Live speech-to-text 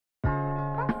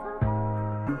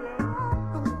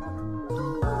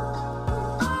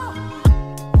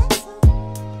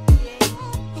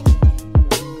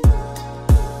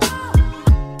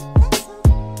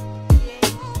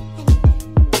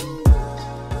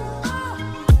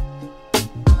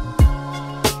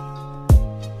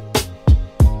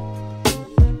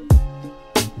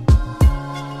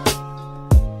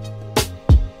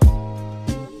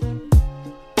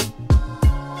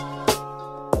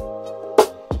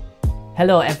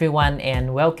Hello everyone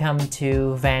and welcome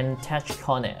to Vantage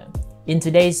Corner. In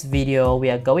today's video,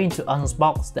 we are going to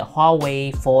unbox the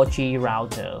Huawei 4G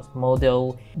router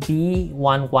model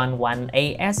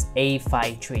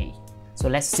B311As-853. So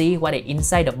let's see what is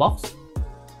inside the box.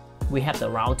 We have the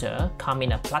router come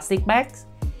in a plastic bag.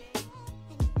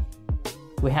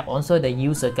 We have also the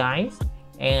user guide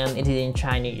and it is in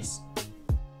Chinese.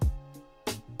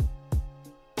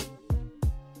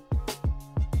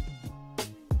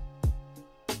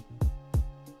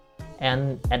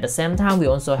 And at the same time, we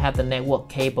also have the network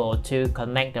cable to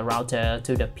connect the router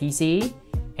to the PC,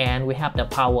 and we have the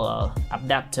power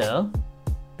adapter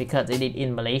because it is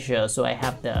in Malaysia, so I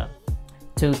have the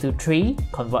 2 to 3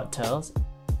 converters.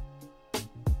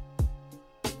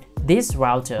 This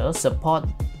router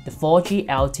supports the 4G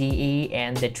LTE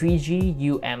and the 3G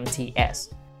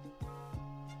UMTS.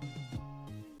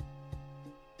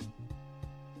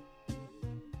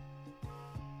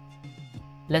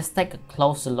 Let's take a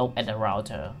closer look at the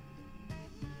router.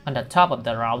 On the top of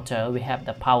the router, we have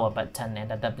the power button and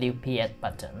the WPS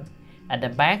button. At the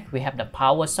back, we have the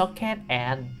power socket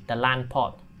and the LAN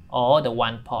port, or the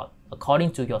WAN port,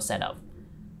 according to your setup.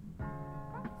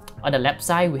 On the left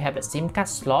side, we have the SIM card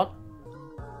slot.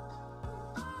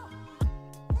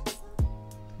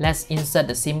 Let's insert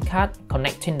the SIM card,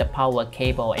 connecting the power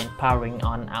cable and powering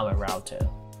on our router.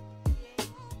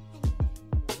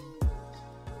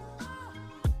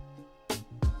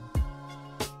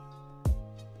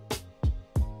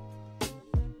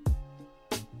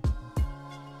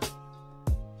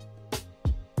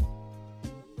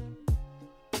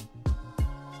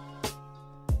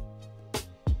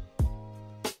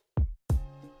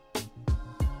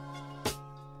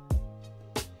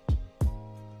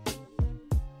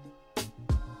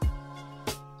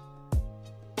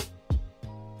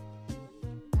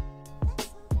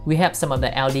 We have some of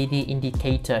the LED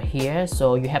indicator here.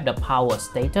 So you have the power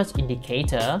status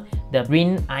indicator. The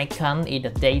green icon is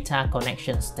the data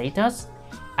connection status.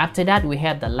 After that, we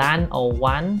have the LAN or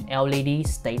WAN LED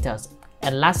status.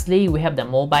 And lastly, we have the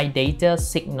mobile data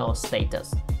signal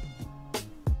status.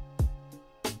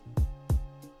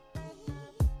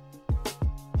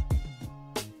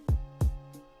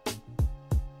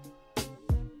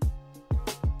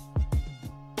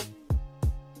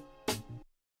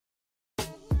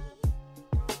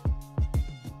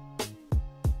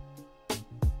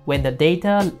 When the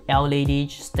data LED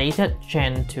status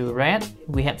change to red,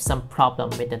 we have some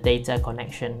problem with the data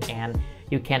connection, and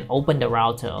you can open the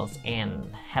routers and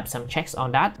have some checks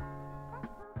on that.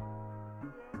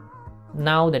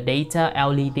 Now the data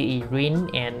LED is green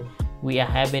and we are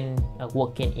having a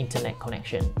working internet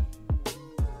connection.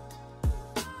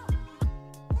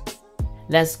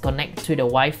 Let's connect to the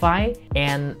Wi-Fi,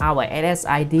 and our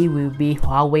SSID will be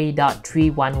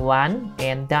Huawei.311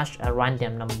 and dash a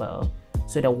random number.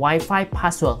 So the Wi-Fi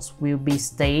passwords will be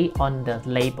stay on the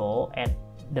label at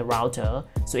the router.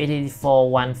 So it is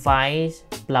 415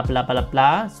 blah blah blah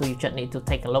blah. So you just need to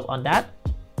take a look on that.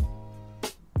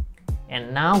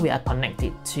 And now we are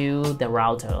connected to the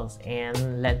routers,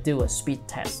 and let's do a speed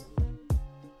test.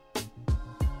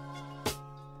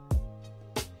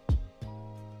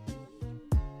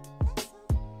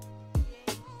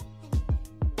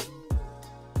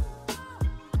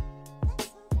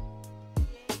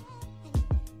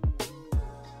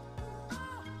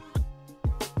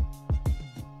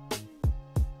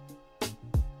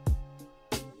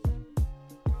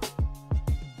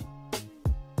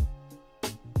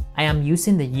 I am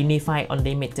using the Unifi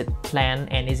unlimited plan,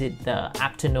 and is it the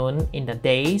afternoon in the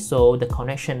day, so the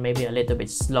connection may be a little bit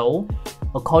slow.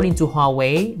 According to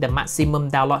Huawei, the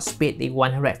maximum download speed is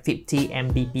 150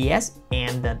 Mbps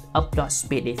and the upload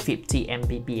speed is 50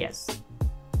 Mbps.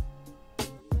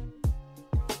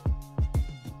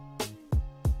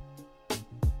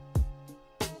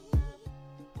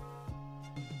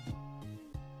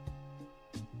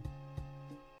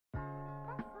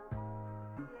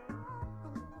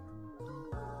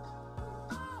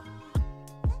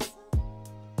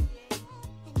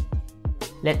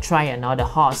 Let's try another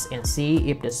horse and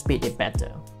see if the speed is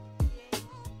better.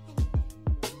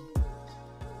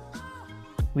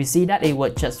 We see that it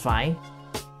works just fine.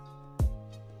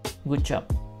 Good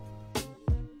job.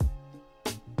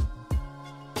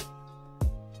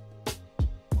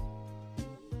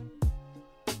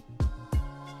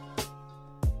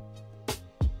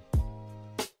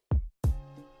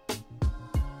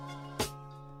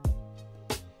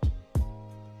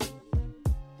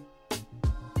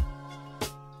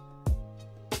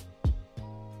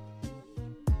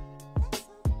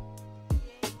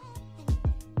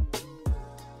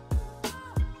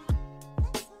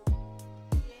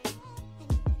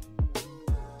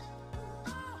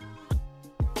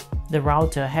 The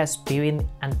router has built-in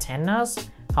antennas.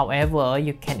 However,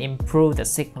 you can improve the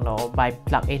signal by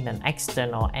plugging an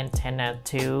external antenna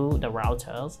to the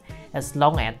routers as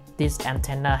long as this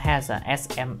antenna has a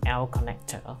SML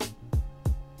connector.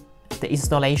 The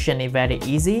installation is very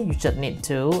easy. You just need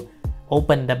to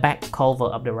open the back cover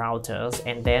of the routers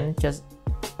and then just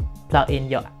plug in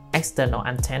your external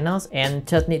antennas and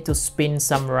just need to spin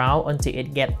some round until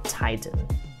it gets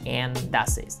tightened, and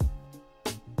that's it.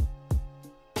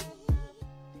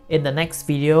 In the next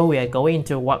video, we are going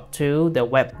to walk through the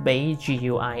web-based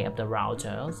GUI of the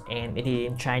routers, and it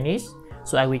is in Chinese.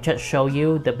 So I will just show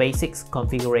you the basics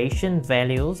configuration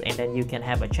values and then you can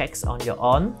have a check on your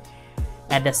own.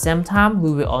 At the same time,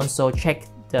 we will also check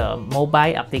the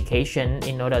mobile application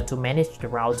in order to manage the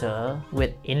router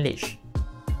with English.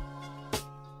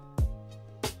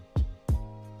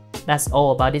 That's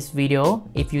all about this video.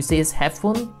 If you see it's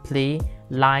helpful, please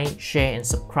like, share and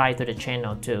subscribe to the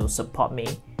channel to support me.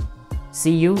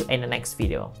 See you in the next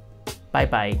video. Bye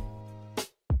bye.